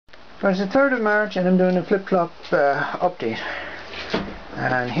Well, it's the 3rd of March and I'm doing a flip-flop update,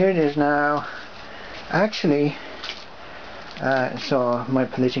 and here it is now. Actually, so my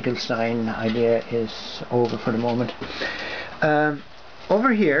political sign idea is over for the moment.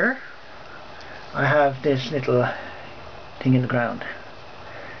 Over here I have this little thing in the ground,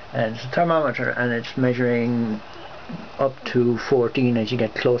 and it's a thermometer, and it's measuring up to 14 as you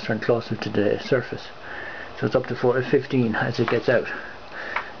get closer and closer to the surface. So it's up to 15 as it gets out.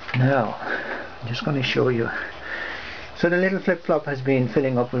 Now I'm just going to show you. So the little flip-flop has been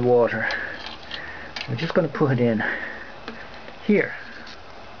filling up with water. We're just going to put it in here,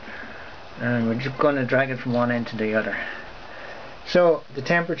 and we're just going to drag it from one end to the other. So the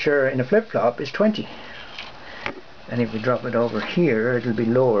temperature in a flip-flop is 20, and if we drop it over here it'll be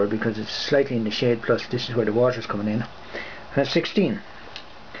lower because it's slightly in the shade, plus this is where the water's coming in. That's 16.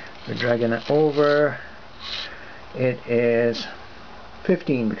 We're dragging it over, it is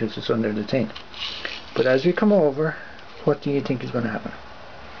 15 because it's under the thing. But as we come over, what do you think is going to happen?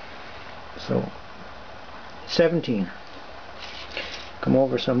 So 17. Come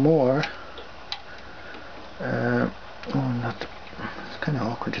over some more. It's kind of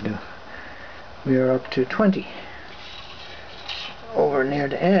awkward to do. We are up to 20. Over near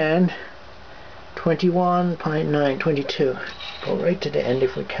the end, 21.9, 22. Go right to the end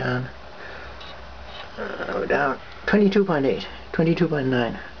if we can. We're down 22.8,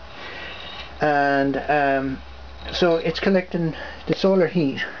 22.9. And so it's collecting the solar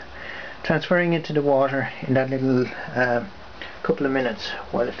heat, transferring it to the water in that little couple of minutes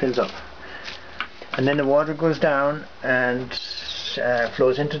while it fills up, and then the water goes down and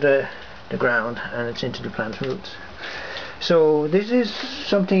flows into the ground, and it's into the plant's roots. So this is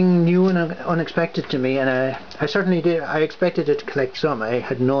something new and unexpected to me, and I certainly did. I expected it to collect some. I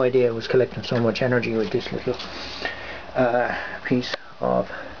had no idea it was collecting so much energy with this little piece of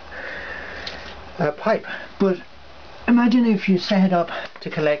pipe. But imagine if you set it up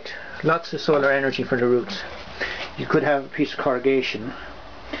to collect lots of solar energy for the roots. You could have a piece of corrugation,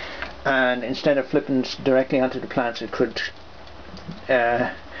 and instead of flipping directly onto the plants, it could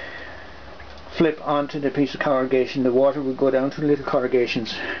flip onto the piece of corrugation. The water would go down to little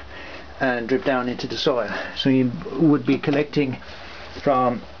corrugations and drip down into the soil. So you would be collecting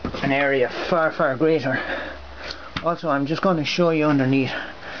from an area far, far greater. Also, I'm just going to show you underneath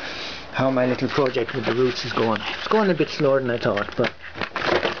how my little project with the roots is going. It's going a bit slower than I thought, but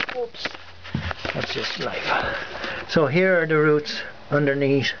oops, that's just life. So here are the roots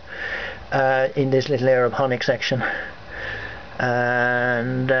underneath in this little aeroponic section,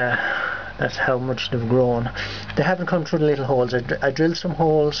 and that's how much they've grown. They haven't come through the little holes. I drilled some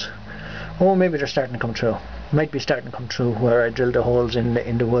holes. Oh, maybe they're starting to come through. Might be starting to come through where I drilled the holes in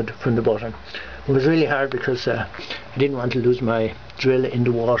the wood from the bottom. It was really hard because I didn't want to lose my drill in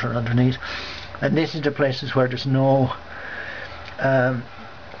the water underneath. And this is the places where there's no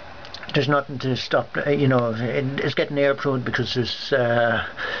there's nothing to stop. You know, it's getting airproof because there's the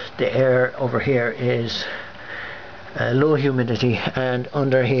air over here is low humidity, and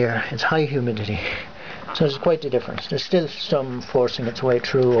under here it's high humidity. So it's quite the difference. There's still some forcing its way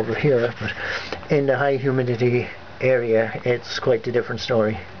through over here, but in the high humidity area it's quite a different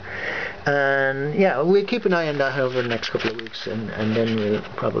story. And yeah, we'll keep an eye on that over the next couple of weeks, and then we'll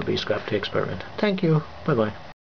probably scrap the experiment. Thank you. Bye bye.